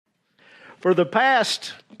For the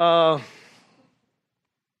past, I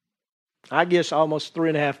guess almost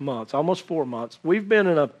 3.5 months, almost 4 months, we've been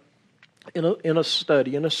in a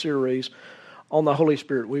study, in a series on the Holy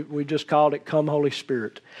Spirit. We just called it Come Holy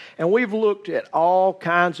Spirit. And we've looked at all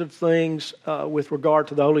kinds of things with regard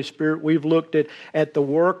to the Holy Spirit. We've looked at the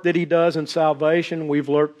work that He does in salvation. We've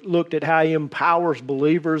looked at how He empowers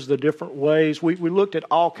believers, the different ways. We looked at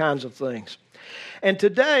all kinds of things. And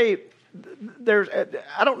today,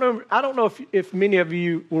 I don't know if many of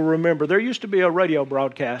you will remember, there used to be a radio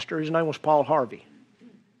broadcaster. His name was Paul Harvey.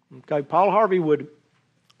 Okay, Paul Harvey would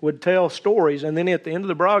tell stories, and then at the end of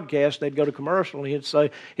the broadcast, they'd go to commercial,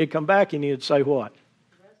 and he'd come back and he'd say what?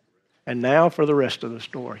 And now for the rest of the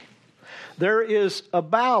story. There is a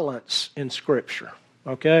balance in Scripture,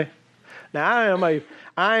 okay? Now,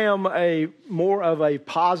 I am a more of a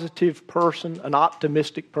positive person, an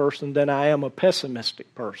optimistic person, than I am a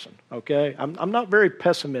pessimistic person, okay? I'm not very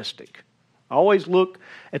pessimistic. I always look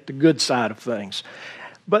at the good side of things.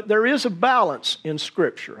 But there is a balance in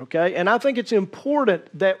Scripture, okay? And I think it's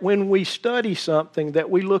important that when we study something that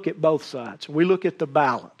we look at both sides. We look at the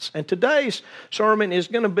balance. And today's sermon is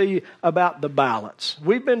going to be about the balance.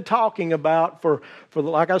 We've been talking about,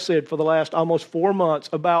 like I said, for the last almost 4 months,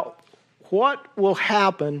 about what will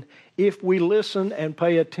happen if we listen and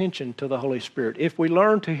pay attention to the Holy Spirit, if we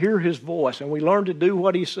learn to hear His voice and we learn to do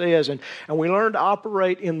what He says and we learn to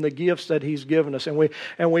operate in the gifts that He's given us and we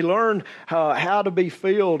learn how to be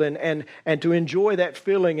filled and to enjoy that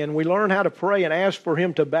filling, and we learn how to pray and ask for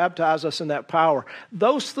Him to baptize us in that power.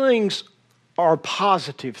 Those things are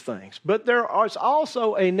positive things, but there is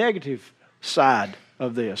also a negative side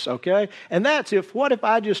of this, okay? And that's what if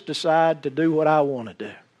I just decide to do what I want to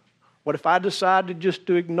do? What if I decide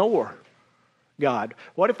to ignore God?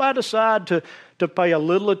 What if I decide to pay a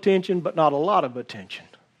little attention but not a lot of attention?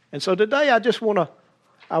 And so today I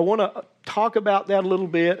want to talk about that a little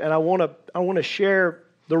bit, and I want to share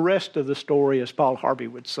the rest of the story, as Paul Harvey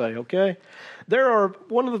would say, okay?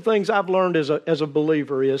 One of the things I've learned as a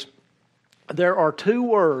believer is there are 2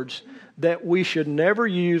 words that we should never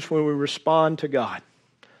use when we respond to God.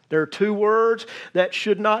 There are 2 words that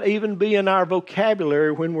should not even be in our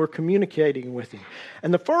vocabulary when we're communicating with Him.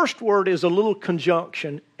 And the first word is a little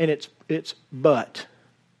conjunction, and it's but.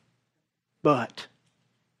 But.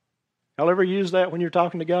 Y'all ever use that when you're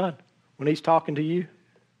talking to God? When He's talking to you?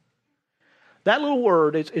 That little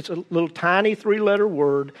word, it's a little tiny 3-letter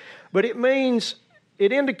word, but it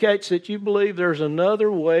indicates that you believe there's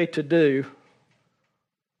another way to do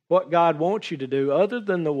what God wants you to do other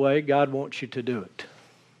than the way God wants you to do it.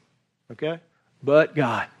 Okay? But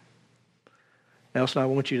God. Nelson, I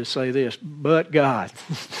want you to say this. But God.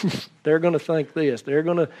 They're going to think this.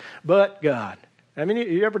 But God. I mean,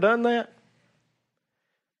 you ever done that?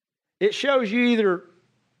 It shows you either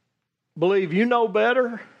believe you know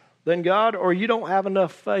better than God or you don't have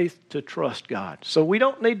enough faith to trust God. So we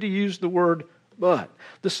don't need to use the word but.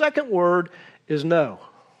 The second word is no.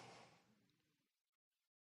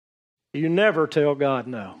 You never tell God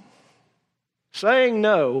no. Saying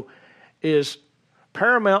no is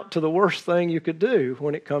paramount to the worst thing you could do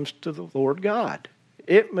when it comes to the Lord God.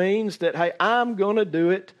 It means that, hey, I'm going to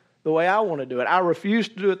do it the way I want to do it. I refuse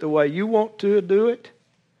to do it the way you want to do it.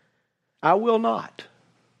 I will not.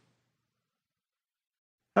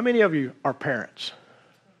 How many of you are parents?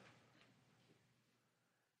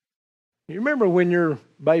 You remember when your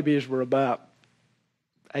babies were about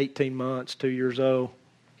 18 months, 2 years old?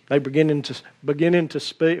 They beginning to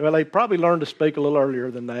speak. Well, they probably learned to speak a little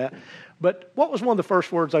earlier than that. But what was one of the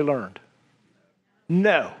first words they learned?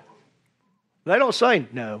 No. They don't say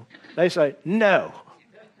no. They say no.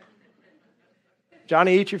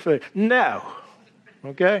 Johnny, eat your food. No.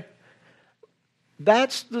 Okay?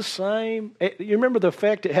 That's the same. You remember the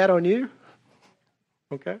effect it had on you?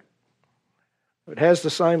 Okay? It has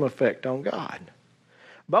the same effect on God.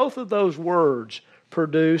 Both of those words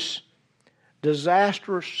produce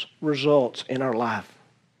disastrous results in our life.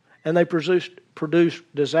 And they produce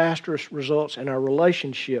disastrous results in our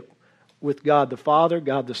relationship with God the Father,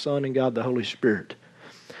 God the Son, and God the Holy Spirit.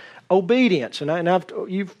 Obedience,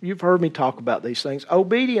 you've heard me talk about these things.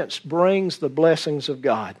 Obedience brings the blessings of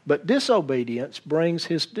God, but disobedience brings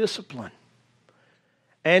His discipline.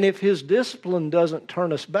 And if His discipline doesn't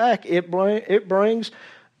turn us back, it brings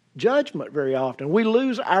judgment very often. We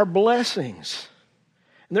lose our blessings.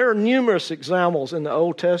 And there are numerous examples in the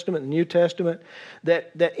Old Testament and New Testament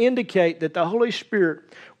that indicate that the Holy Spirit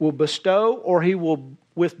will bestow or He will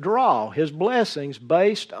withdraw His blessings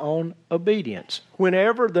based on obedience.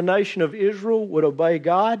 Whenever the nation of Israel would obey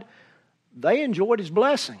God, they enjoyed His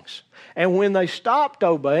blessings. And when they stopped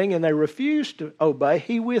obeying and they refused to obey,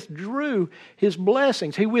 He withdrew His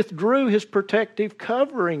blessings. He withdrew His protective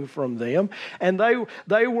covering from them, and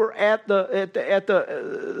they were at the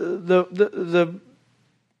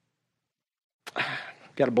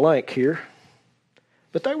got a blank here,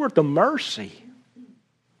 but they were at the mercy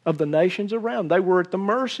of the nations around. They were at the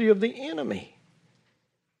mercy of the enemy.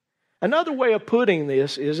 Another way of putting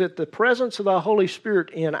this is that the presence of the Holy Spirit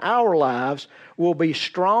in our lives will be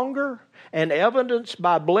stronger and evidenced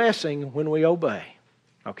by blessing when we obey.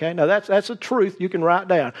 Okay, now that's a truth you can write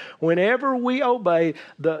down. Whenever we obey,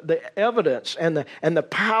 the evidence and the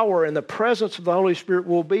power and the presence of the Holy Spirit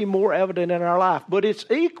will be more evident in our life. But it's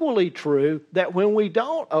equally true that when we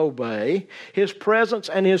don't obey, His presence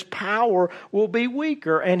and His power will be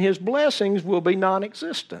weaker and His blessings will be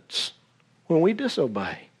non-existent when we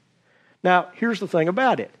disobey. Now, here's the thing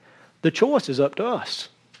about it. The choice is up to us.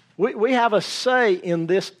 We have a say in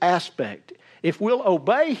this aspect. If we'll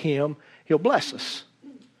obey Him, He'll bless us.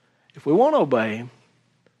 If we won't obey Him,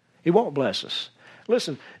 He won't bless us.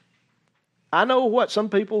 Listen, I know what some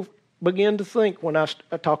people begin to think when I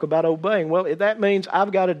talk about obeying. Well, that means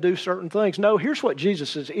I've got to do certain things. No, here's what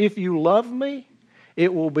Jesus says. If you love me,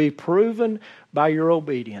 it will be proven by your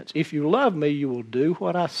obedience. If you love me, you will do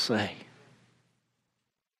what I say.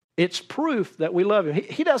 It's proof that we love Him.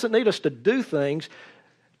 He doesn't need us to do things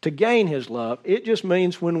to gain His love. It just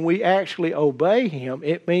means when we actually obey Him,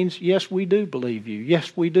 it means, yes, we do believe you.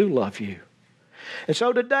 Yes, we do love you. And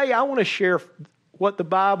so today I want to share what the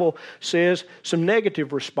Bible says, some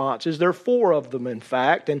negative responses. There are 4 of them, in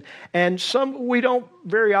fact. And some we don't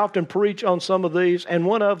very often preach on some of these, and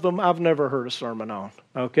one of them I've never heard a sermon on.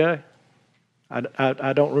 Okay?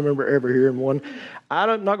 I don't remember ever hearing one.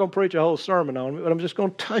 I'm not going to preach a whole sermon on it, but I'm just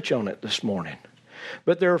going to touch on it this morning.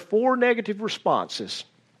 But there are 4 negative responses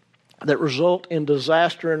that result in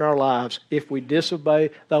disaster in our lives if we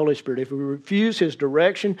disobey the Holy Spirit, if we refuse His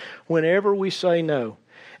direction whenever we say no.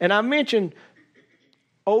 And I mentioned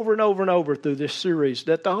over and over and over through this series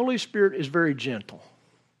that the Holy Spirit is very gentle.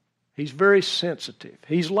 He's very sensitive.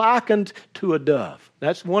 He's likened to a dove.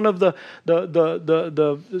 That's one of the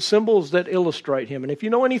symbols that illustrate Him. And if you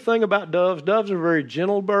know anything about doves, doves are very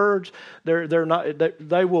gentle birds.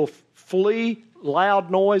 They will flee loud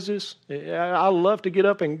noises. I love to get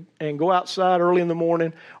up and go outside early in the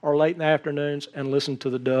morning or late in the afternoons and listen to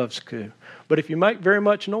the doves coo. But if you make very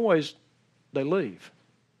much noise, they leave.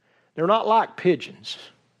 They're not like pigeons.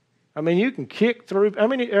 I mean, you can kick through. How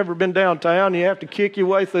many ever been downtown? You have to kick your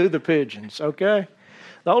way through the pigeons, okay?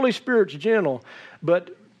 The Holy Spirit's gentle,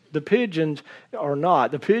 but the pigeons are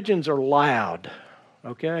not. The pigeons are loud,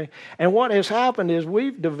 okay? And what has happened is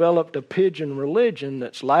we've developed a pigeon religion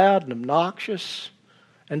that's loud and obnoxious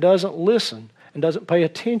and doesn't listen and doesn't pay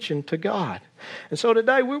attention to God. And so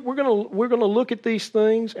today we're going to look at these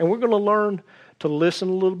things, and we're going to learn to listen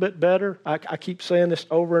a little bit better. I keep saying this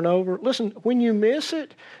over and over. Listen, when you miss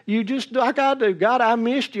it, you just, like I do, God, I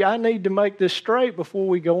missed you. I need to make this straight before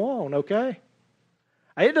we go on, okay?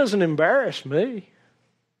 It doesn't embarrass me.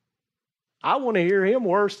 I want to hear Him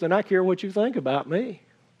worse than I care what you think about me,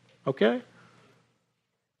 okay?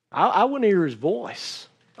 I want to hear His voice.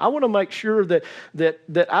 I want to make sure that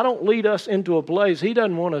I don't lead us into a place He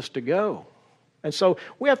doesn't want us to go. And so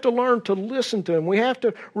we have to learn to listen to Him. We have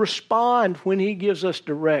to respond when He gives us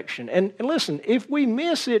direction. And listen, if we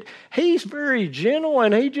miss it, He's very gentle,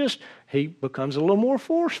 and He becomes a little more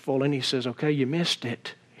forceful. And He says, okay, you missed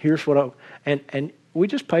it. Here's what and we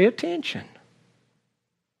just pay attention.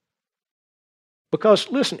 Because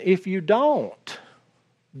listen, if you don't,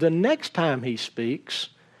 the next time He speaks,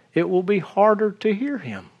 it will be harder to hear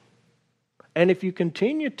Him. And if you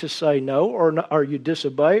continue to say no, or you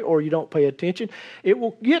disobey, or you don't pay attention, it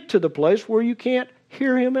will get to the place where you can't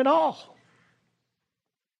hear Him at all.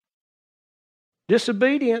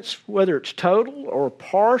 Disobedience, whether it's total or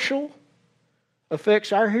partial,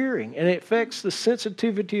 affects our hearing, and it affects the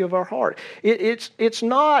sensitivity of our heart. It's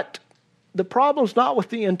not, the problem's not with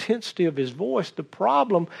the intensity of His voice. The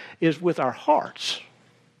problem is with our hearts.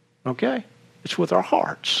 Okay? It's with our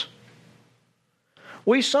hearts.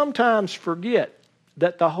 We sometimes forget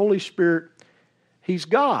that the Holy Spirit, He's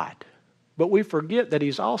God, but we forget that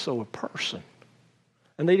He's also a person.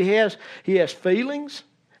 And that He has feelings.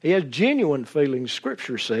 He has genuine feelings,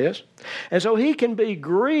 Scripture says. And so He can be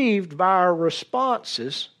grieved by our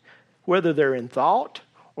responses, whether they're in thought,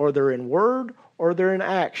 or they're in word, or they're in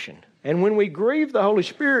action. And when we grieve the Holy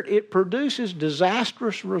Spirit, it produces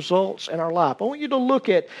disastrous results in our life. I want you to look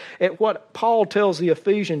at what Paul tells the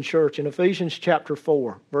Ephesian church in Ephesians chapter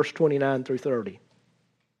 4, verse 29 through 30.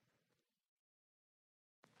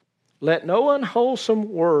 Let no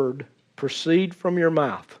unwholesome word proceed from your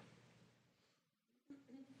mouth,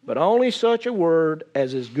 but only such a word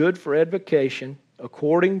as is good for edification,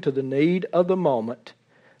 according to the need of the moment,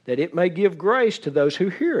 that it may give grace to those who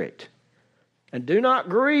hear it. And do not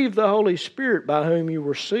grieve the Holy Spirit, by whom you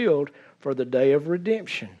were sealed for the day of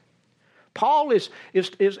redemption. Paul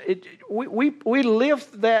we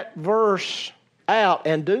lift that verse out,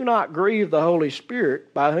 and do not grieve the Holy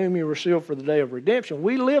Spirit, by whom you were sealed for the day of redemption.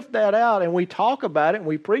 We lift that out, and we talk about it, and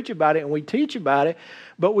we preach about it, and we teach about it,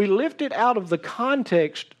 but we lift it out of the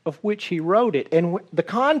context of which he wrote it. And the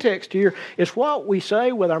context here is what we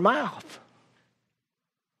say with our mouth.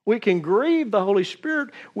 We can grieve the Holy Spirit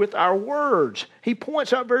with our words. He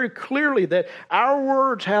points out very clearly that our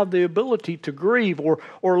words have the ability to grieve or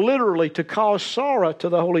literally to cause sorrow to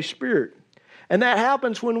the Holy Spirit. And that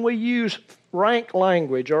happens when we use rank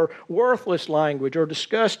language or worthless language or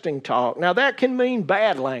disgusting talk. Now that can mean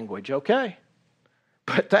bad language, okay?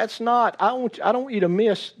 But that's not, I don't want you to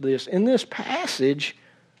miss this. In this passage,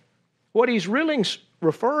 what he's really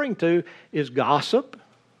referring to is gossip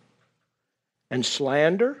and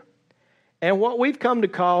slander, and what we've come to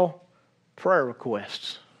call prayer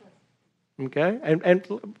requests. Okay? And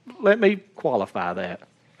let me qualify that.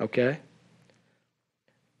 Okay?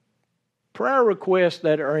 Prayer requests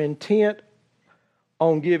that are intent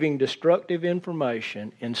on giving destructive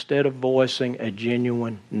information instead of voicing a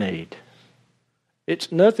genuine need.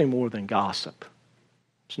 It's nothing more than gossip.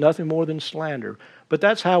 It's nothing more than slander. But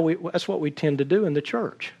that's what we tend to do in the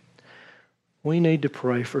church. We need to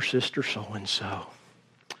pray for Sister so-and-so.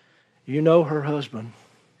 You know her husband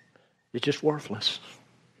is just worthless.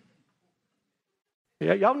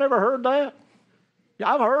 Yeah, y'all never heard that?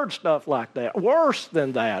 I've heard stuff like that. Worse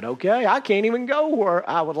than that, okay? I can't even go where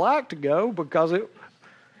I would like to go because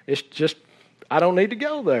it's just, I don't need to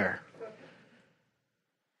go there.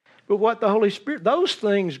 But what the Holy Spirit, those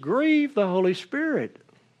things grieve the Holy Spirit.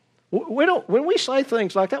 When we say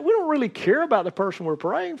things like that, we don't really care about the person we're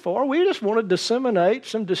praying for. We just want to disseminate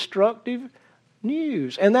some destructive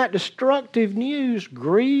news. And that destructive news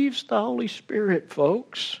grieves the Holy Spirit,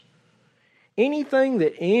 folks. Anything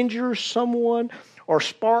that injures someone or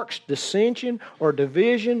sparks dissension or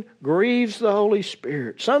division grieves the Holy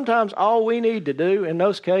Spirit. Sometimes all we need to do in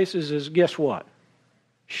those cases is, guess what?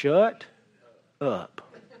 Shut up.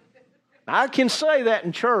 I can say that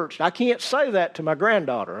in church. I can't say that to my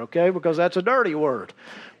granddaughter, okay, because that's a dirty word.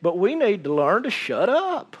 But we need to learn to shut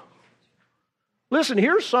up. Listen,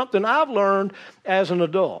 here's something I've learned as an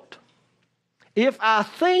adult. If I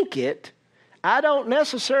think it, I don't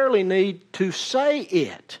necessarily need to say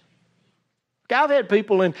it. I've had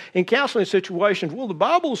people in counseling situations, well, the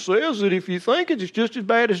Bible says that if you think it, it's just as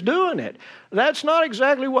bad as doing it. That's not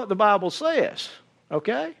exactly what the Bible says,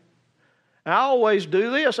 okay? I always do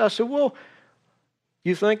this. I said, well,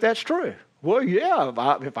 you think that's true? Well, yeah,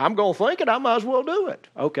 if I'm going to think it, I might as well do it.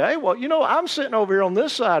 Okay, well, I'm sitting over here on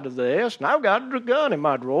this side of this, and I've got a gun in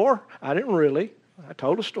my drawer. I didn't really. I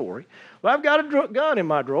told a story. But I've got a gun in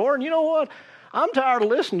my drawer, and you know what? I'm tired of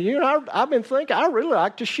listening to you, and I've been thinking I really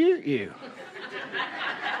like to shoot you.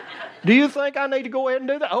 Do you think I need to go ahead and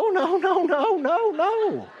do that? Oh,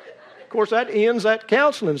 no. Of course, that ends that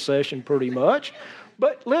counseling session pretty much.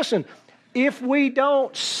 But listen, if we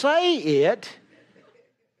don't say it,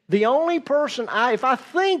 the only person if I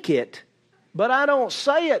think it, but I don't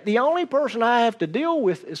say it, the only person I have to deal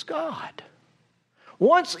with is God.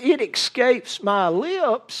 Once it escapes my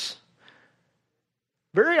lips,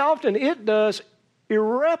 very often it does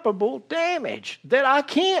irreparable damage that I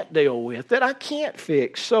can't deal with, that I can't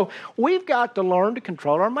fix. So we've got to learn to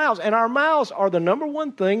control our mouths. And our mouths are the number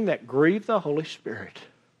one thing that grieve the Holy Spirit.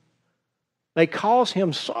 They cause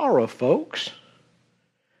Him sorrow, folks,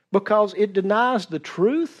 because it denies the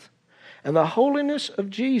truth and the holiness of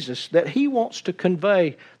Jesus that He wants to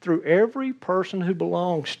convey through every person who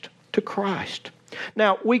belongs to Christ.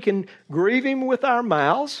 Now, we can grieve Him with our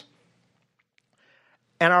mouths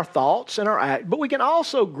and our thoughts and our acts, but we can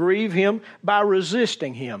also grieve Him by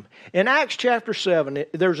resisting Him. In Acts chapter 7,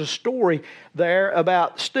 there's a story there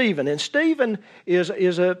about Stephen, and Stephen is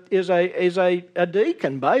a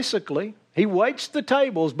deacon, basically. He waits the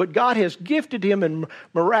tables, but God has gifted him in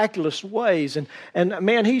miraculous ways. And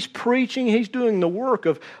man, he's preaching, he's doing the work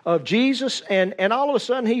of Jesus, and all of a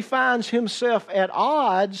sudden he finds himself at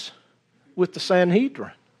odds with the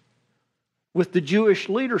Sanhedrin, with the Jewish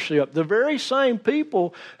leadership, the very same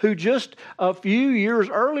people who just a few years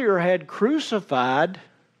earlier had crucified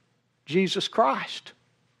Jesus Christ.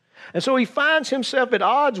 And so he finds himself at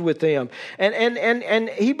odds with them. And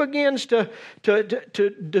he begins to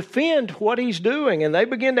defend what he's doing. And they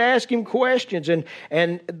begin to ask him questions.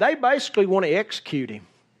 And they basically want to execute him.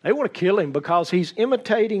 They want to kill him because he's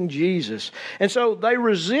imitating Jesus. And so they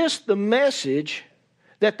resist the message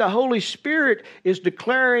that the Holy Spirit is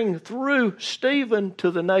declaring through Stephen to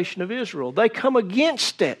the nation of Israel. They come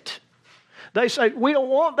against it. They say, we don't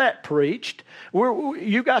want that preached.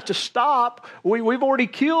 You got to stop. We've already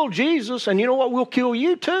killed Jesus, and you know what? We'll kill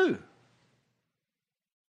you too.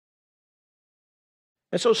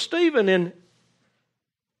 And so Stephen in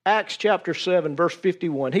Acts chapter 7, verse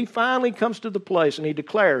 51, he finally comes to the place and he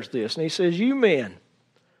declares this. And he says, you men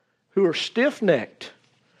who are stiff-necked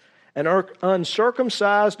and are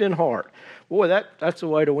uncircumcised in heart. Boy, that's a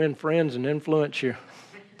way to win friends and influence you.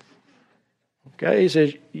 Okay, he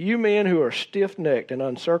says, you men who are stiff-necked and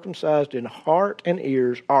uncircumcised in heart and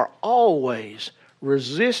ears are always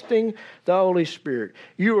resisting the Holy Spirit.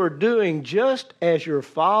 You are doing just as your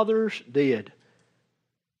fathers did.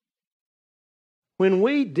 When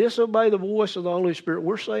we disobey the voice of the Holy Spirit,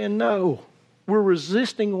 we're saying no. We're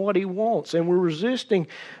resisting what He wants, and we're resisting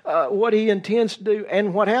what He intends to do.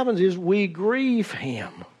 And what happens is we grieve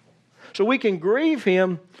Him. So we can grieve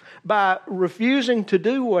Him by refusing to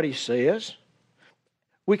do what He says.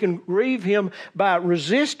 We can grieve Him by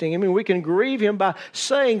resisting Him, and we can grieve Him by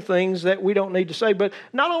saying things that we don't need to say. But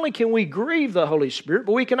not only can we grieve the Holy Spirit,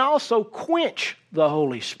 but we can also quench the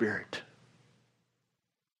Holy Spirit.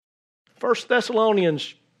 1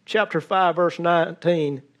 Thessalonians chapter 5, verse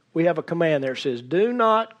 19, we have a command there. It says, do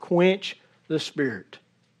not quench the Spirit.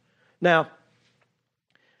 Now,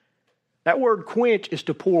 that word quench is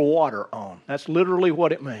to pour water on. That's literally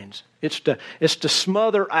what it means. It's to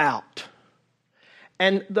smother out.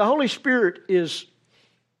 And the Holy Spirit is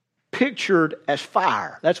pictured as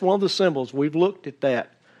fire. That's one of the symbols. We've looked at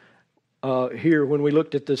that here when we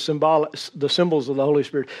looked at the symbols of the Holy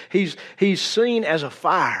Spirit. He's seen as a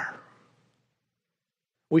fire.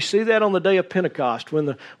 We see that on the day of Pentecost when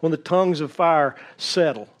the tongues of fire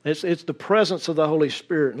settle. It's the presence of the Holy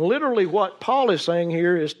Spirit. And literally what Paul is saying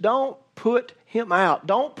here is don't put Him out.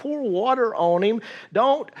 Don't pour water on Him.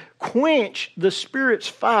 Don't quench the Spirit's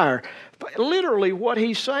fire. Literally what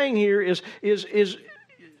he's saying here is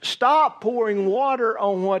stop pouring water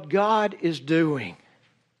on what God is doing.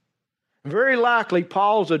 Very likely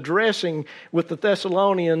Paul's addressing with the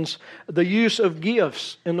Thessalonians the use of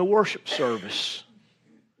gifts in the worship service.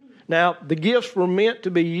 Now, the gifts were meant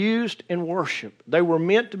to be used in worship. They were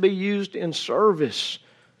meant to be used in service.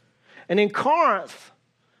 And in Corinth,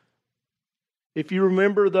 if you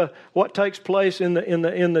remember what takes place in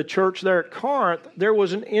the church there at Corinth, there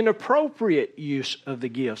was an inappropriate use of the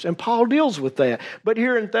gifts. And Paul deals with that. But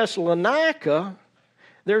here in Thessalonica,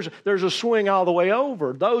 there's a swing all the way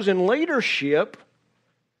over. Those in leadership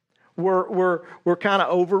were kind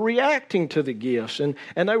of overreacting to the gifts, and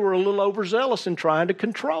they were a little overzealous in trying to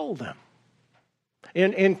control them.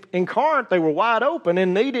 In Corinth, they were wide open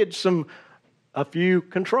and needed a few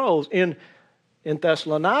controls. In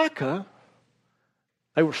Thessalonica,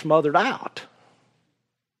 they were smothered out.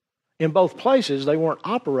 In both places, they weren't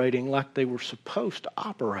operating like they were supposed to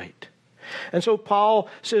operate. And so Paul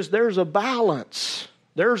says there's a balance.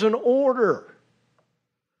 There's an order.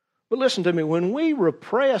 But listen to me, when we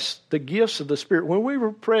repress the gifts of the Spirit, when we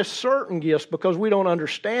repress certain gifts because we don't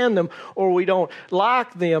understand them or we don't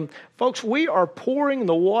like them, folks, we are pouring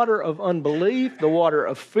the water of unbelief, the water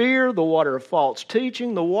of fear, the water of false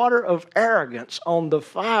teaching, the water of arrogance on the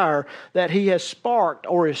fire that He has sparked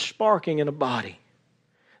or is sparking in a body.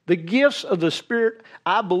 The gifts of the Spirit,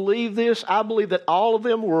 I believe this. I believe that all of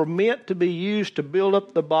them were meant to be used to build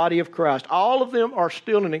up the body of Christ. All of them are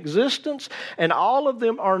still in existence, and all of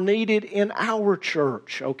them are needed in our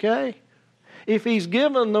church, okay? If He's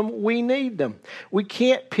given them, we need them. We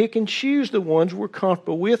can't pick and choose the ones we're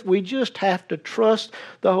comfortable with. We just have to trust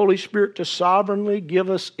the Holy Spirit to sovereignly give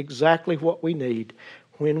us exactly what we need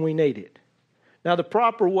when we need it. Now, the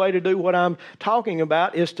proper way to do what I'm talking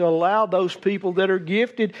about is to allow those people that are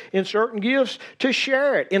gifted in certain gifts to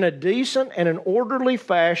share it in a decent and an orderly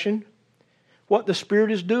fashion, what the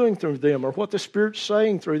Spirit is doing through them or what the Spirit's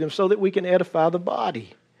saying through them so that we can edify the body.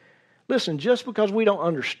 Listen, just because we don't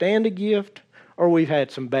understand a gift or we've had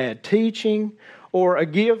some bad teaching or a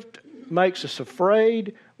gift makes us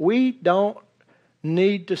afraid, we don't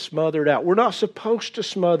need to smother it out. We're not supposed to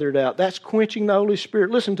smother it out. That's quenching the Holy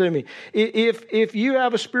Spirit. Listen to me. If you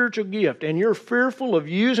have a spiritual gift and you're fearful of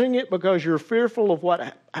using it because you're fearful of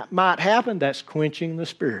what might happen, that's quenching the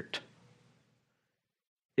Spirit.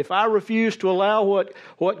 If I refuse to allow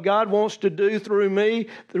what God wants to do through me,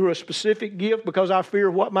 through a specific gift, because I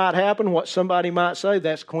fear what might happen, what somebody might say,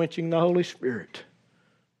 that's quenching the Holy Spirit.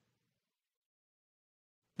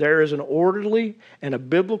 There is an orderly and a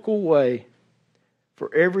biblical way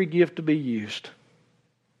for every gift to be used.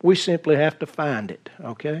 We simply have to find it,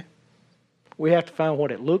 okay? We have to find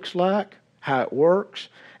what it looks like, how it works,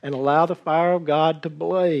 and allow the fire of God to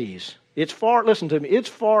blaze. Listen to me, it's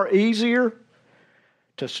far easier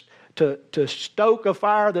to stoke a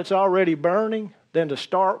fire that's already burning than to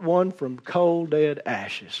start one from cold, dead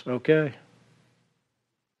ashes, okay?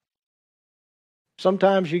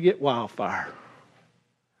 Sometimes you get wildfire.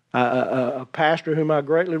 A pastor whom I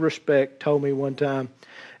greatly respect told me one time,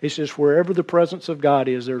 he says, wherever the presence of God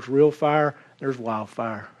is, there's real fire, there's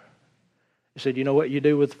wildfire. He said, you know what you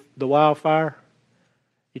do with the wildfire?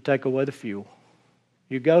 You take away the fuel.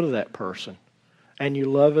 You go to that person and you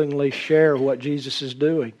lovingly share what Jesus is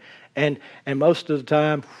doing. And most of the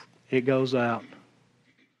time, it goes out.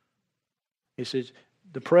 He says,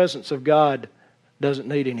 the presence of God doesn't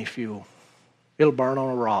need any fuel. It'll burn on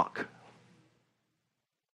a rock.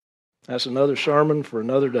 That's another sermon for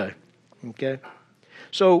another day. Okay?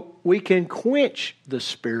 So we can quench the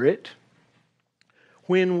Spirit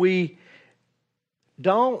when we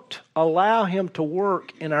don't allow Him to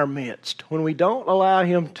work in our midst, when we don't allow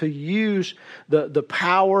Him to use the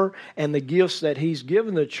power and the gifts that He's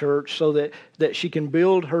given the church so that she can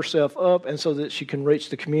build herself up and so that she can reach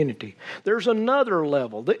the community. There's another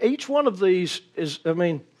level. Each one of these is,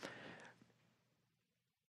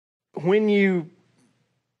 when you,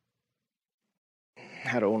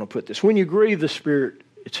 how do I want to put this? When you grieve the Spirit,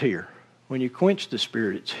 it's here. When you quench the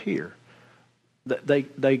Spirit, it's here.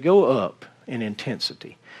 They go up in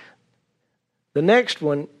intensity. The next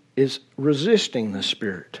one is resisting the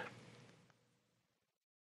Spirit.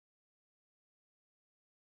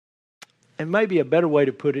 And maybe a better way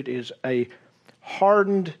to put it is a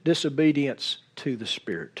hardened disobedience to the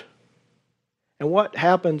Spirit. And what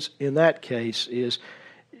happens in that case is,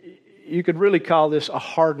 you could really call this a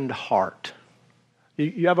hardened heart.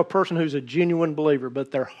 You have a person who's a genuine believer,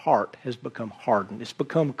 but their heart has become hardened. It's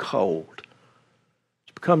become cold.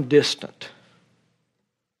 It's become distant.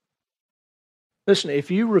 Listen, if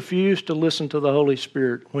you refuse to listen to the Holy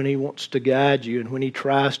Spirit when He wants to guide you and when He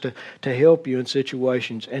tries to help you in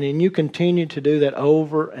situations, and then you continue to do that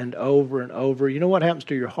over and over and over, you know what happens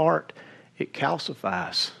to your heart? It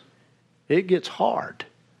calcifies. It gets hard.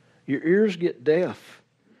 Your ears get deaf.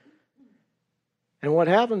 And what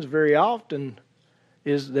happens very often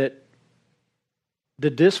is that the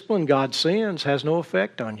discipline God sends has no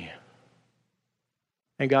effect on you.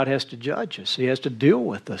 And God has to judge us. He has to deal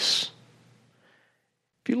with us.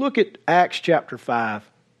 If you look at Acts chapter 5,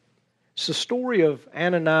 it's the story of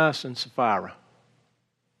Ananias and Sapphira.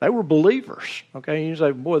 They were believers. Okay, you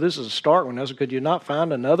say, boy, this is a stark one. I said, could you not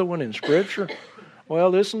find another one in Scripture?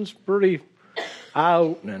 Well, this one's pretty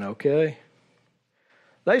eye-opening, okay?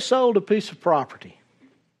 They sold a piece of property.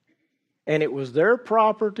 And it was their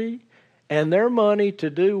property and their money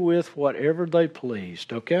to do with whatever they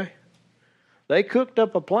pleased, okay? They cooked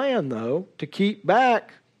up a plan, though, to keep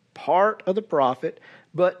back part of the profit,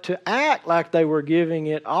 but to act like they were giving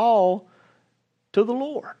it all to the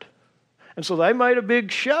Lord. And so they made a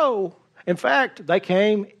big show. In fact, they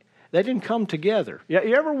didn't come together. You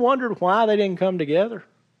ever wondered why they didn't come together?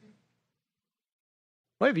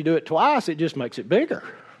 Well, if you do it twice, it just makes it bigger.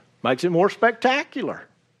 Makes it more spectacular.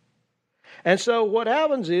 And so what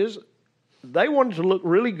happens is they wanted to look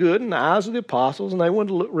really good in the eyes of the apostles, and they wanted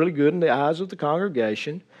to look really good in the eyes of the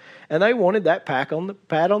congregation, and they wanted that pat on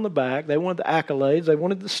the back. They wanted the accolades. They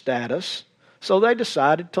wanted the status. So they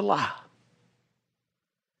decided to lie.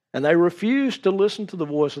 And they refused to listen to the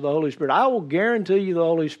voice of the Holy Spirit. I will guarantee you the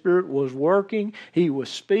Holy Spirit was working. He was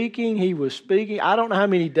speaking. He was speaking. I don't know how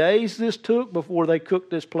many days this took before they cooked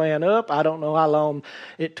this plan up. I don't know how long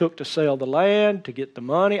it took to sell the land, to get the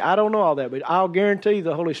money. I don't know all that. But I'll guarantee you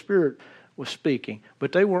the Holy Spirit was speaking.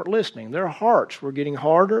 But they weren't listening. Their hearts were getting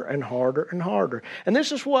harder and harder and harder. And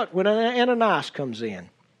this is when Ananias comes in.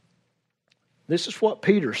 This is what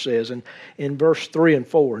Peter says in verse 3 and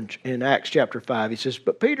 4 in Acts chapter 5. He says,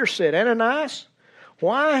 but Peter said, Ananias,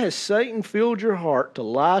 why has Satan filled your heart to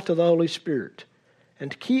lie to the Holy Spirit and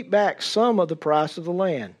to keep back some of the price of the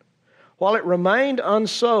land? While it remained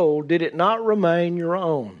unsold, did it not remain your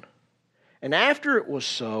own? And after it was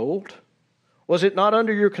sold, was it not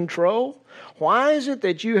under your control? Why is it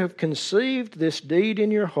that you have conceived this deed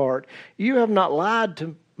in your heart? You have not lied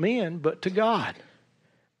to men, but to God.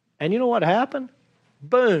 And you know what happened?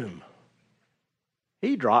 Boom.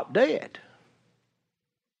 He dropped dead.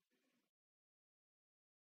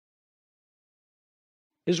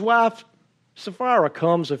 His wife, Sapphira,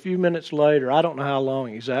 comes a few minutes later. I don't know how long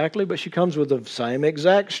exactly, but she comes with the same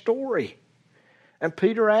exact story. And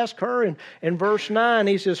Peter asked her in verse 9,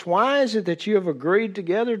 he says, why is it that you have agreed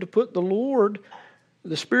together to put the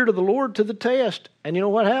Spirit of the Lord to the test? And you know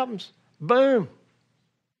what happens? Boom.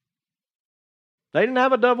 They didn't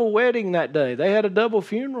have a double wedding that day. They had a double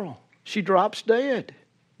funeral. She drops dead.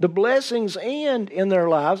 The blessings end in their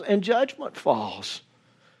lives and judgment falls.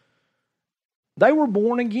 They were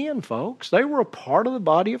born again, folks. They were a part of the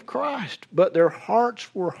body of Christ, but their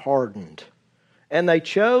hearts were hardened. And they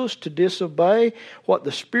chose to disobey what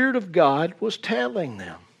the Spirit of God was telling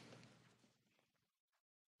them.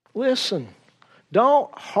 Listen,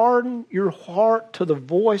 don't harden your heart to the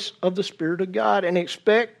voice of the Spirit of God and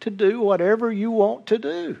expect to do whatever you want to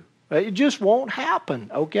do. It just won't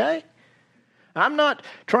happen, okay? I'm not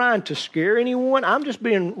trying to scare anyone. I'm just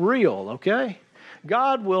being real, okay?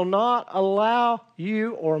 God will not allow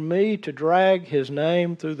you or me to drag His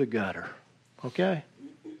name through the gutter, okay?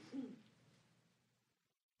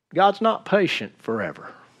 God's not patient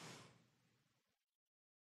forever.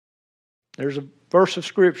 There's a verse of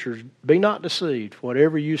Scripture, be not deceived.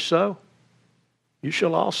 Whatever you sow, you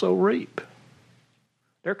shall also reap.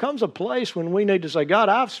 There comes a place when we need to say, God,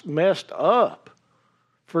 I've messed up.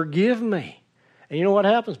 Forgive me. And you know what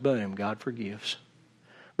happens? Boom, God forgives.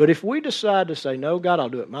 But if we decide to say, no, God, I'll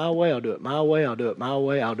do it my way, I'll do it my way, I'll do it my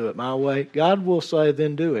way, I'll do it my way, God will say,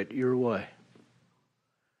 then do it your way.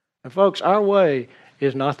 And folks, our way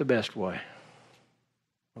is not the best way.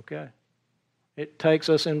 Okay? It takes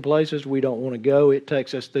us in places we don't want to go. It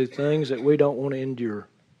takes us through things that we don't want to endure.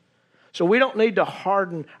 So we don't need to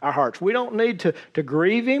harden our hearts. We don't need to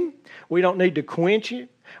grieve Him. We don't need to quench Him.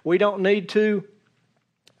 We don't need to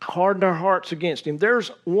harden our hearts against Him. There's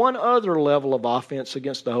one other level of offense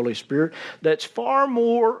against the Holy Spirit that's far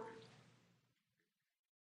more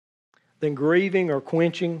than grieving or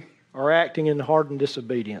quenching or acting in hardened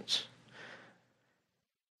disobedience.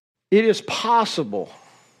 It is possible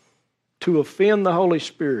to offend the Holy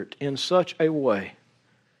Spirit in such a way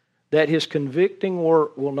that His convicting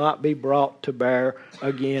work will not be brought to bear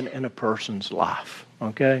again in a person's life.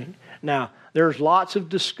 Okay? Now, there's lots of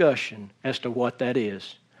discussion as to what that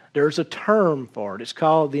is. There's a term for it. It's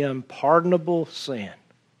called the unpardonable sin.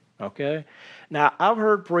 Okay? Now, I've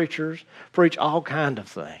heard preachers preach all kinds of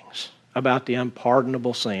things about the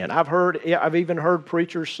unpardonable sin. I've even heard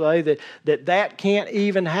preachers say that can't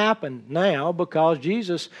even happen now because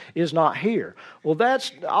Jesus is not here. Well,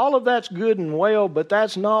 all of that's good and well, but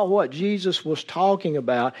that's not what Jesus was talking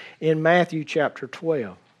about in Matthew chapter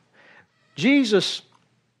 12. Jesus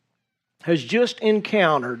has just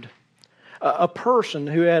encountered a person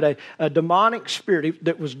who had a demonic spirit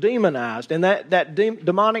that was demonized, and that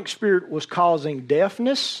demonic spirit was causing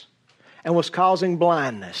deafness and was causing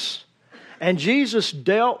blindness. And Jesus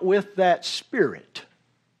dealt with that spirit.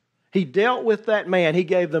 He dealt with that man. He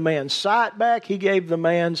gave the man sight back. He gave the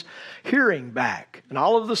man's hearing back. And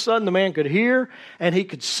all of a sudden the man could hear and he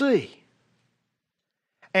could see.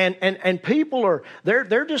 And people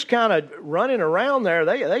they're just kind of running around there.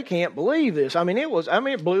 They can't believe this.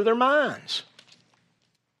 It blew their minds.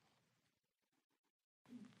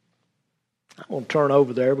 I'm going to turn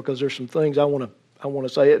over there because there's some things I want to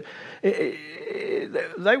say.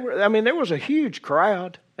 There was a huge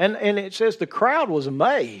crowd, and it says the crowd was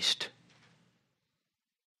amazed.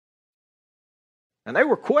 And they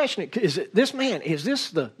were questioning, is this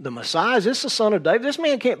the Messiah? Is this the son of David? This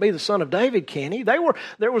man can't be the son of David, can he? There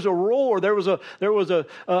was a roar. There was a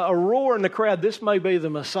roar in the crowd. This may be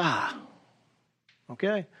the Messiah.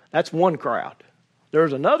 Okay? That's one crowd.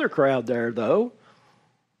 There's another crowd there, though.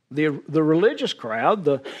 The religious crowd,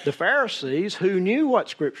 the Pharisees, who knew what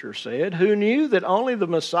Scripture said, who knew that only the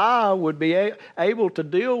Messiah would be able to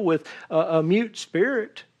deal with a mute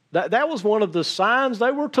spirit. That was one of the signs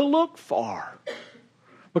they were to look for.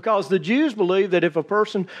 Because the Jews believed that if a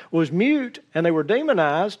person was mute and they were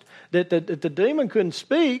demonized, that the demon couldn't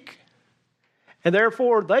speak, and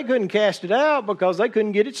therefore they couldn't cast it out because they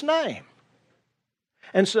couldn't get its name.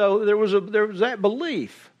 And so there was that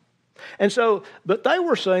belief. And so, but they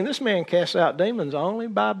were saying this man casts out demons only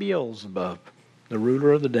by Beelzebub, the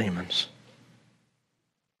ruler of the demons.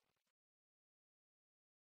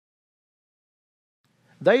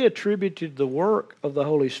 They attributed the work of the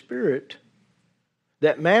Holy Spirit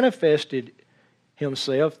that manifested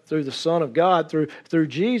Himself through the Son of God, through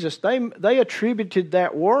Jesus. They attributed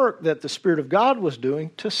that work that the Spirit of God was doing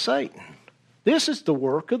to Satan. This is the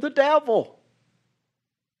work of the devil.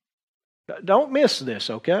 Don't miss this,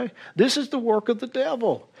 okay? This is the work of the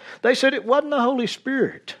devil. They said it wasn't the Holy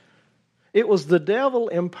Spirit. It was the devil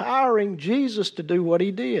empowering Jesus to do what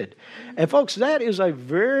he did. And folks, that is a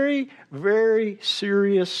very, very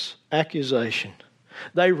serious accusation.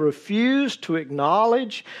 They refused to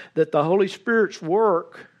acknowledge that the Holy Spirit's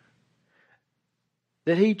work,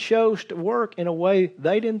 that he chose to work in a way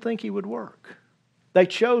they didn't think he would work.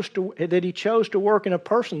 That he chose to work in a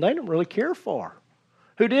person they didn't really care for,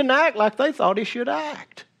 who didn't act like they thought he should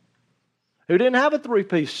act, who didn't have a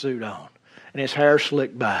three-piece suit on and his hair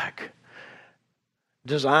slicked back,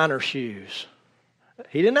 designer shoes.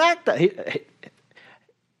 He didn't act that. He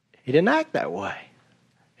didn't act that way.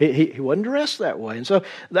 He wasn't dressed that way, and so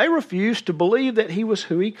they refused to believe that he was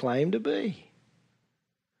who he claimed to be.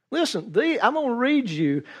 Listen, I'm going to read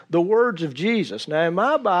you the words of Jesus. Now, in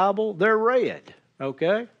my Bible, they're red,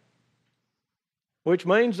 okay? Which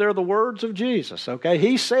means they're the words of Jesus, okay?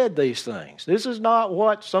 He said these things. This is not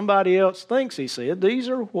what somebody else thinks he said. These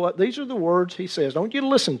are the words he says. I want you to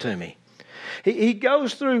listen to me. He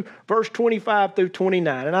goes through verse 25 through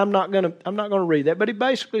 29, and I'm not going to read that, but he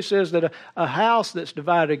basically says that a house that's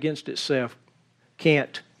divided against itself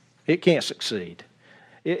can't succeed.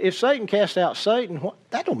 If Satan casts out Satan,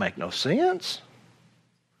 that don't make no sense.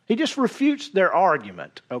 He just refutes their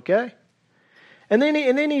argument, okay? And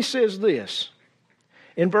then he says this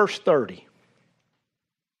in verse 30. He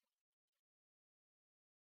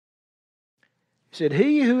said,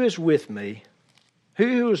 "He who is with me, he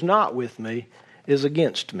who is not with me is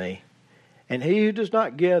against me, and he who does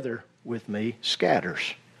not gather with me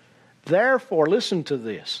scatters. Therefore," listen to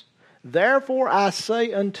this, "therefore I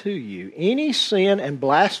say unto you, any sin and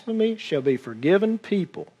blasphemy shall be forgiven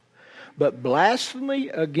people, but blasphemy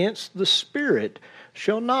against the Spirit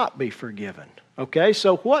shall not be forgiven." Okay,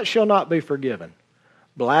 so what shall not be forgiven?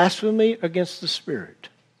 Blasphemy against the Spirit.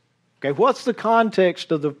 Okay, what's the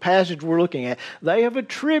context of the passage we're looking at? They have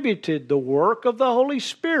attributed the work of the Holy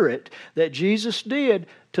Spirit that Jesus did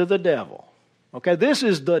to the devil. Okay, this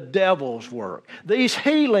is the devil's work. These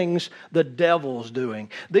healings, the devil's doing.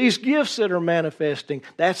 These gifts that are manifesting,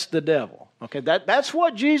 that's the devil. Okay, that's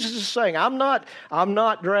what Jesus is saying. I'm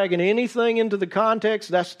not dragging anything into the context.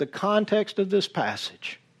 That's the context of this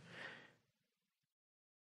passage.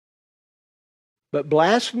 But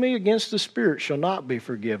blasphemy against the Spirit shall not be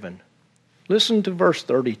forgiven. Listen to verse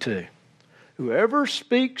 32. "Whoever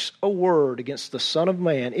speaks a word against the Son of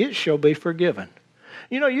Man, it shall be forgiven."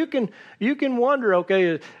 You know, you can wonder,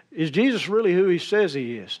 okay, is Jesus really who he says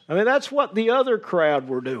he is? I mean, that's what the other crowd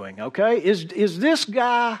were doing, okay? Is this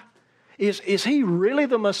guy, is he really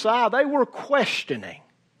the Messiah? They were questioning,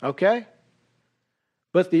 okay?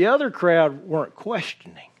 But the other crowd weren't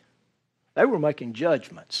questioning. They were making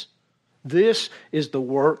judgments. This is the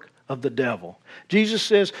work of the devil. Jesus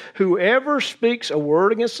says, "Whoever speaks a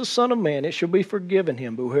word against the Son of Man, it shall be forgiven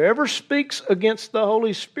him. But whoever speaks against the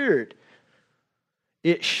Holy Spirit,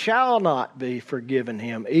 it shall not be forgiven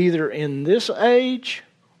him, either in this age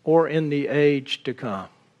or in the age to come."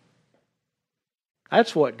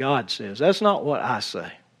 That's what God says. That's not what I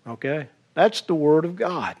say, okay? That's the Word of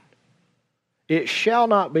God. It shall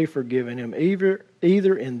not be forgiven him,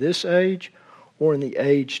 either in this age or in the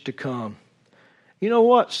age to come. You know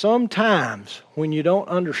what? Sometimes when you don't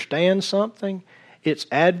understand something, it's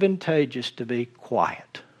advantageous to be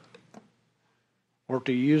quiet. Or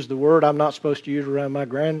to use the word I'm not supposed to use around my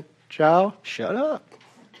grandchild, shut up.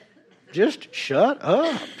 Just shut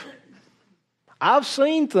up. I've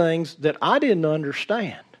seen things that I didn't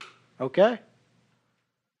understand, okay?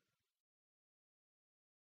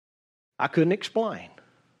 I couldn't explain.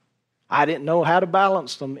 I didn't know how to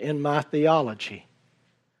balance them in my theology.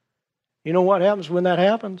 You know what happens when that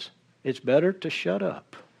happens? It's better to shut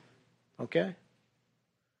up. Okay?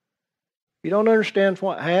 You don't understand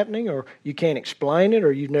what's happening, or you can't explain it,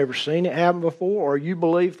 or you've never seen it happen before, or you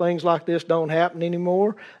believe things like this don't happen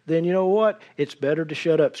anymore, then you know what? It's better to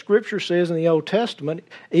shut up. Scripture says in the Old Testament,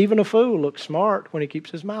 even a fool looks smart when he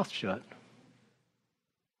keeps his mouth shut.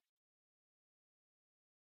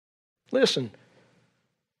 Listen,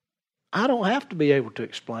 I don't have to be able to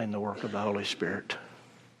explain the work of the Holy Spirit.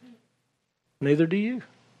 Neither do you.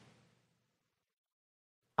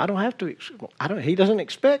 I don't have to. He doesn't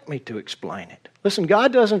expect me to explain it. Listen,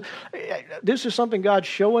 God doesn't. This is something God's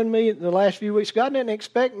showing me in the last few weeks. God doesn't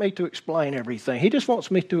expect me to explain everything. He just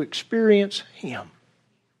wants me to experience Him.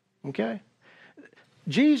 Okay?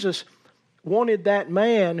 Jesus wanted that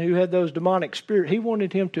man who had those demonic spirits, he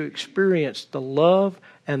wanted him to experience the love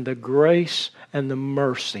and the grace and the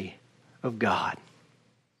mercy of God.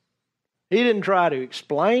 He didn't try to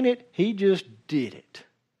explain it. He just did it.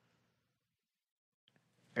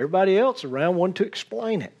 Everybody else around wanted to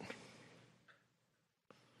explain it.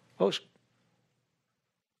 Folks,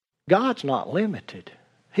 God's not limited.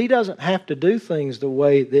 He doesn't have to do things the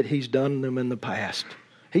way that He's done them in the past.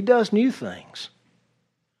 He does new things.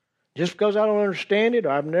 Just because I don't understand it,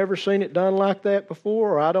 or I've never seen it done like that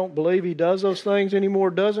before, or I don't believe He does those things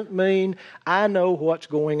anymore, doesn't mean I know what's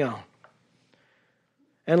going on.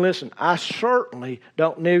 And listen, I certainly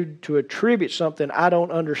don't need to attribute something I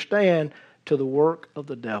don't understand to the work of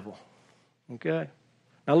the devil. Okay?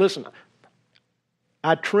 Now listen,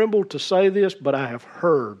 I tremble to say this, but I have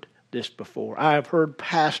heard this before. I have heard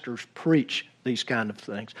pastors preach these kind of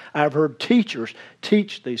things. I have heard teachers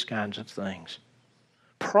teach these kinds of things.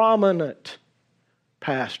 Prominent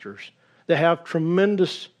pastors that have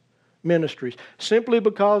tremendous ministries. Simply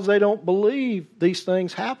because they don't believe these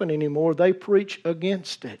things happen anymore, they preach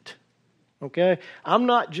against it. Okay? I'm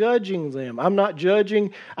not judging them.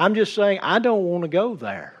 I'm just saying I don't want to go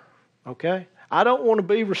there. Okay? I don't want to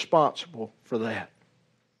be responsible for that.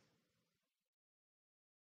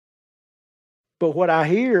 But what I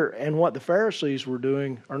hear and what the Pharisees were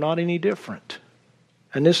doing are not any different.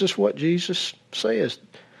 And this is what Jesus says.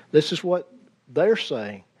 This is what they're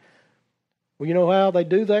saying. Well, you know how they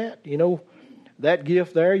do that? You know that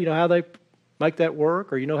gift there? You know how they make that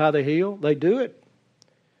work? Or you know how they heal? They do it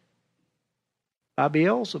by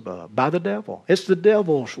Beelzebub, by the devil. It's the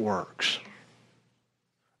devil's works.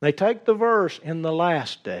 They take the verse, in the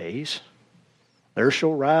last days, there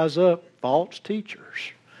shall rise up false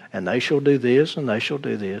teachers. And they shall do this, and they shall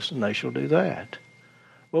do this, and they shall do that.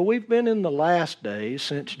 Well, we've been in the last days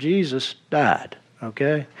since Jesus died,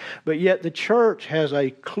 okay? But yet the church has a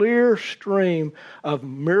clear stream of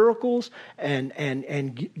miracles and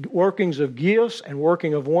workings of gifts and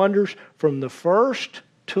working of wonders from the first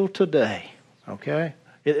till today, okay?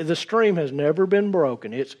 The stream has never been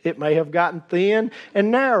broken. It may have gotten thin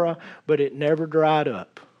and narrow, but it never dried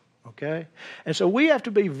up, okay? And so we have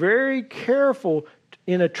to be very careful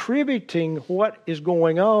in attributing what is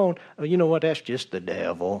going on. You know what, that's just the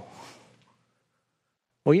devil.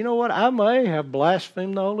 Well, you know what, I may have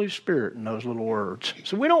blasphemed the Holy Spirit in those little words.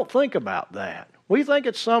 So we don't think about that. We think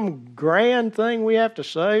it's some grand thing we have to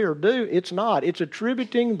say or do. It's not. It's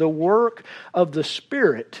attributing the work of the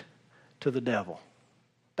Spirit to the devil.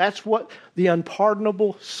 That's what the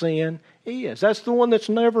unpardonable sin is. That's the one that's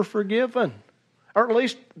never forgiven. Or at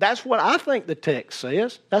least that's what I think the text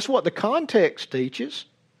says. That's what the context teaches.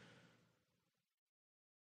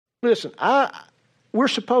 Listen, we're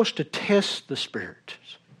supposed to test the spirits,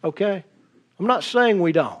 okay? I'm not saying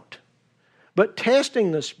we don't. But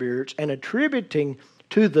testing the spirits and attributing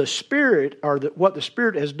to the Spirit, or what the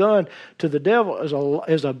Spirit has done to the devil,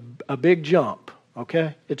 is a big jump,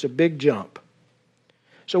 okay? It's a big jump.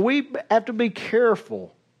 So we have to be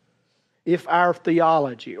careful if our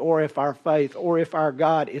theology or if our faith or if our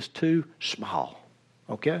God is too small.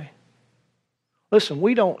 Okay? Listen,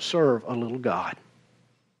 we don't serve a little God.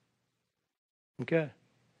 Okay?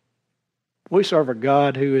 We serve a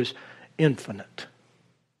God who is infinite.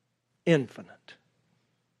 Infinite.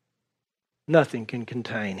 Nothing can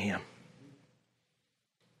contain Him.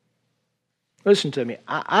 Listen to me.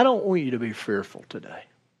 I don't want you to be fearful today.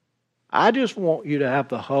 I just want you to have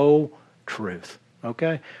the whole truth.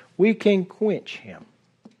 Okay? We can quench Him.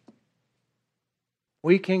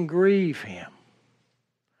 We can grieve Him.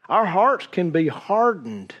 Our hearts can be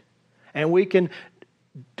hardened, and we can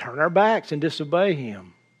turn our backs and disobey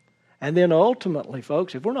Him. And then ultimately,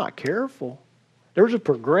 folks, if we're not careful, there's a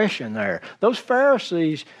progression there. Those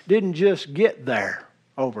Pharisees didn't just get there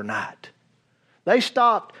overnight. They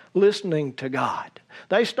stopped listening to God.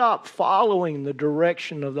 They stopped following the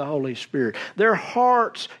direction of the Holy Spirit. Their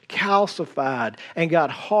hearts calcified and got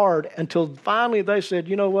hard until finally they said,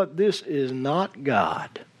 you know what, this is not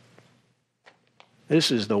God. This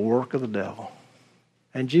is the work of the devil.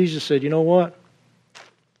 And Jesus said, you know what?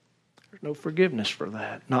 There's no forgiveness for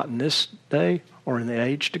that. Not in this day or in the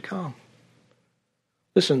age to come.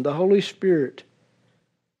 Listen, the Holy Spirit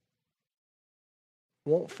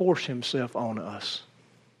won't force Himself on us.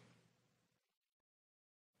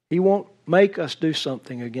 He won't make us do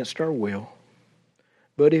something against our will.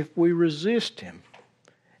 But if we resist Him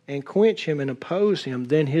and quench Him and oppose Him,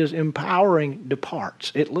 then His empowering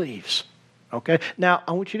departs. It leaves. Okay? Now,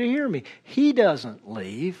 I want you to hear me. He doesn't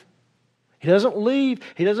leave. He doesn't leave.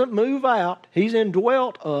 He doesn't move out. He's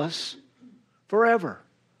indwelt us forever.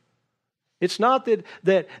 It's not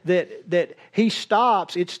that He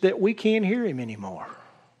stops. It's that we can't hear Him anymore.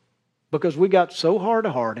 Because we got so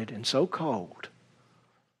hard-hearted and so cold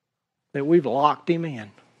that we've locked Him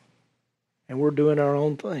in. And we're doing our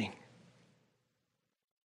own thing.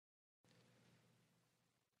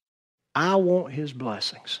 I want His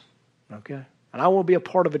blessings. Okay? And I want to be a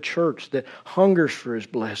part of a church that hungers for His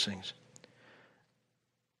blessings.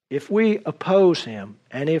 If we oppose Him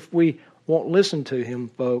and if we won't listen to Him,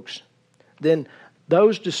 folks, then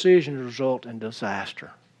those decisions result in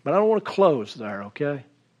disaster. But I don't want to close there, okay?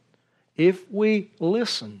 If we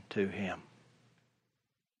listen to Him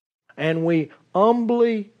and we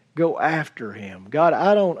humbly go after Him. God,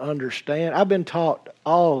 I don't understand. I've been taught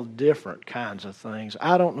all different kinds of things.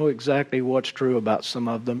 I don't know exactly what's true about some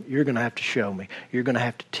of them. You're going to have to show me. You're going to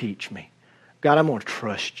have to teach me. God, I'm going to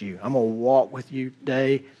trust You. I'm going to walk with You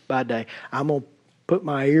day by day. I'm going to put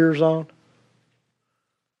my ears on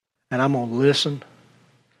and I'm going to listen.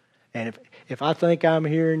 And if I think I'm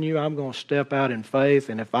hearing You, I'm going to step out in faith.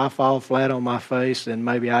 And if I fall flat on my face, then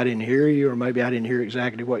maybe I didn't hear You, or maybe I didn't hear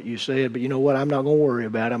exactly what You said. But you know what? I'm not going to worry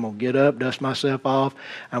about it. I'm going to get up, dust myself off.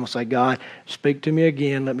 I'm going to say, God, speak to me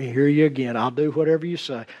again. Let me hear You again. I'll do whatever You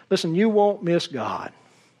say. Listen, you won't miss God.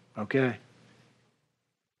 Okay?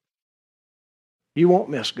 You won't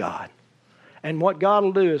miss God. And what God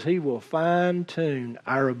will do is He will fine-tune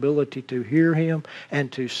our ability to hear Him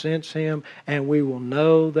and to sense Him, and we will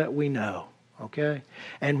know that we know. Okay?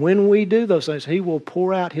 And when we do those things, He will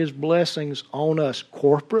pour out His blessings on us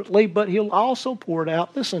corporately, but He'll also pour it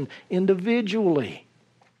out, listen, individually.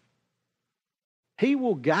 He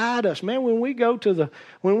will guide us. Man, when we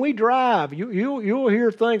drive, you'll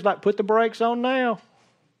hear things like, put the brakes on now.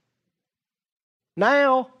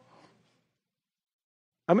 Now.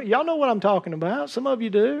 I mean, y'all know what I'm talking about. Some of you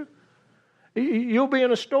do. You'll be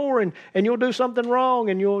in a store and you'll do something wrong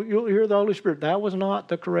and you'll hear the Holy Spirit. That was not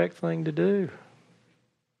the correct thing to do.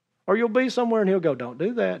 Or you'll be somewhere and He'll go, don't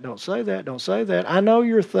do that, don't say that, don't say that. I know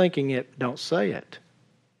you're thinking it, don't say it.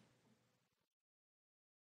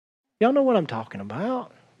 Y'all know what I'm talking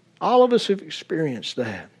about. All of us have experienced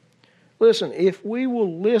that. Listen, if we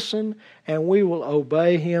will listen and we will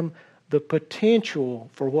obey Him, the potential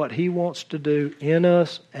for what He wants to do in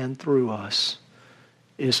us and through us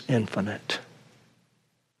is infinite.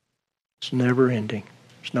 It's never ending.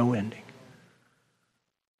 There's no ending.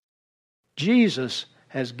 Jesus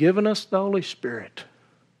has given us the Holy Spirit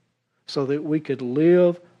so that we could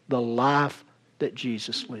live the life that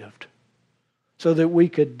Jesus lived. So that we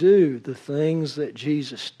could do the things that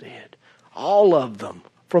Jesus did. All of them.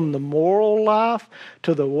 From the moral life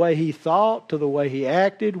to the way He thought, to the way He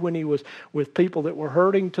acted when He was with people that were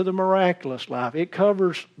hurting, to the miraculous life. It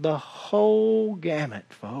covers the whole gamut,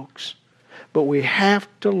 folks. But we have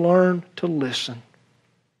to learn to listen.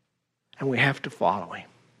 And we have to follow Him.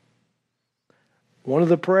 One of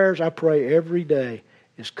the prayers I pray every day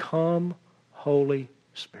is, come, Holy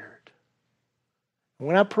Spirit. And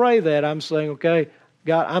when I pray that, I'm saying, okay,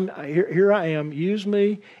 God, here I am. Use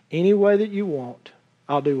me any way that You want.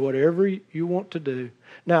 I'll do whatever You want to do.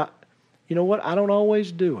 Now, you know what? I don't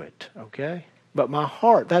always do it, okay? But my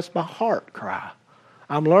heart, that's my heart cry.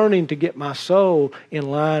 I'm learning to get my soul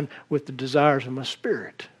in line with the desires of my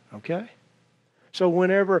spirit, okay? So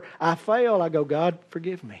whenever I fail, I go, God,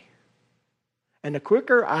 forgive me. And the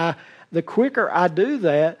quicker I do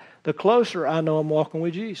that, the closer I know I'm walking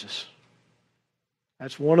with Jesus.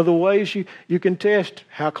 That's one of the ways you can test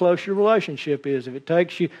how close your relationship is. If it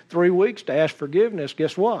takes you 3 weeks to ask forgiveness,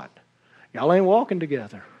 guess what? Y'all ain't walking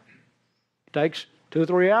together. It takes 2 or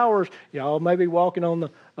 3 hours, y'all may be walking on the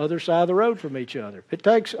other side of the road from each other. If it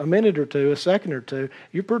takes a minute or two, a second or two,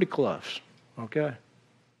 you're pretty close. Okay?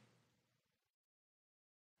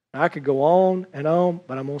 I could go on and on,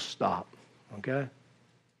 but I'm going to stop. Okay?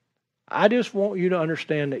 I just want you to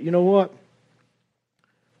understand that, you know what?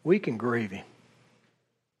 We can grieve Him.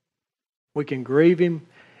 We can grieve Him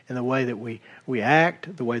in the way that we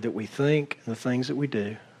act, the way that we think, and the things that we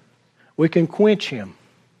do. We can quench Him.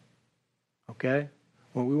 Okay?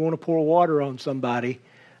 When we want to pour water on somebody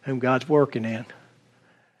whom God's working in.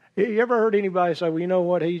 You ever heard anybody say, well, you know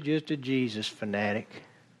what? He's just a Jesus fanatic.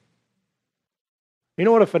 You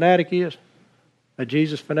know what a fanatic is? A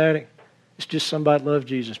Jesus fanatic? It's just somebody that loves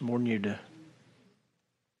Jesus more than you do.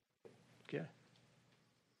 Okay?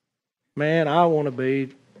 Man, I want to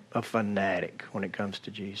be a fanatic when it comes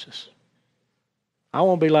to Jesus. I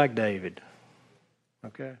want to be like David.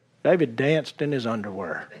 Okay? David danced in his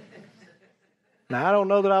underwear. Now, I don't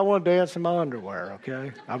know that I want to dance in my underwear,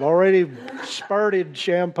 okay? I've already spurted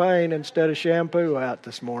champagne instead of shampoo out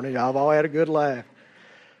this morning. I've all had a good laugh.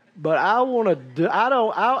 But I want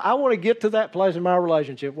to get to that place in my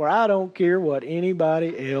relationship where I don't care what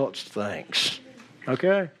anybody else thinks.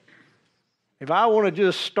 Okay? If I want to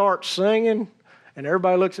just start singing and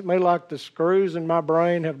everybody looks at me like the screws in my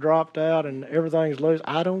brain have dropped out and everything's loose,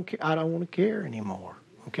 I don't want to care anymore.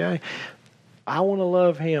 Okay? I want to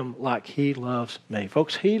love Him like He loves me.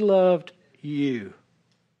 Folks, He loved you.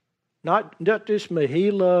 Not just me.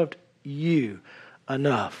 He loved you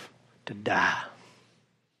enough to die.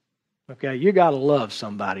 Okay, you got to love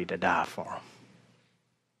somebody to die for them.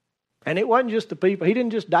 And it wasn't just the people. He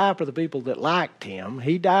didn't just die for the people that liked him.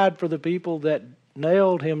 He died for the people that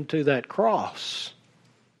nailed him to that cross.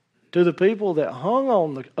 To the people that hung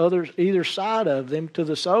on the either side of them, to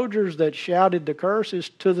the soldiers that shouted the curses,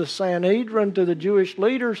 to the Sanhedrin, to the Jewish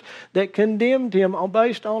leaders that condemned him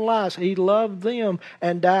based on lies. He loved them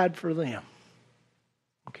and died for them.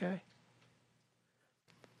 Okay?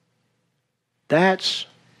 That's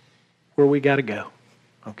where we got to go.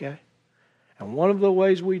 Okay? And one of the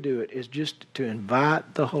ways we do it is just to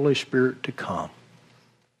invite the Holy Spirit to come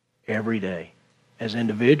every day as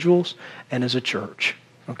individuals and as a church.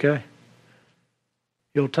 Okay?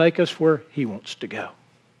 He'll take us where He wants to go.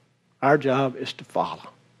 Our job is to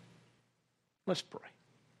follow. Let's pray.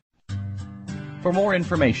 For more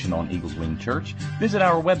information on Eagles Wing Church, visit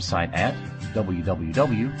our website at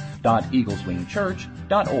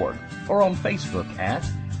www.eagleswingchurch.org or on Facebook at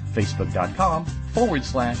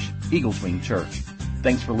facebook.com/Eagles Wing Church.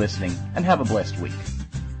 Thanks for listening and have a blessed week.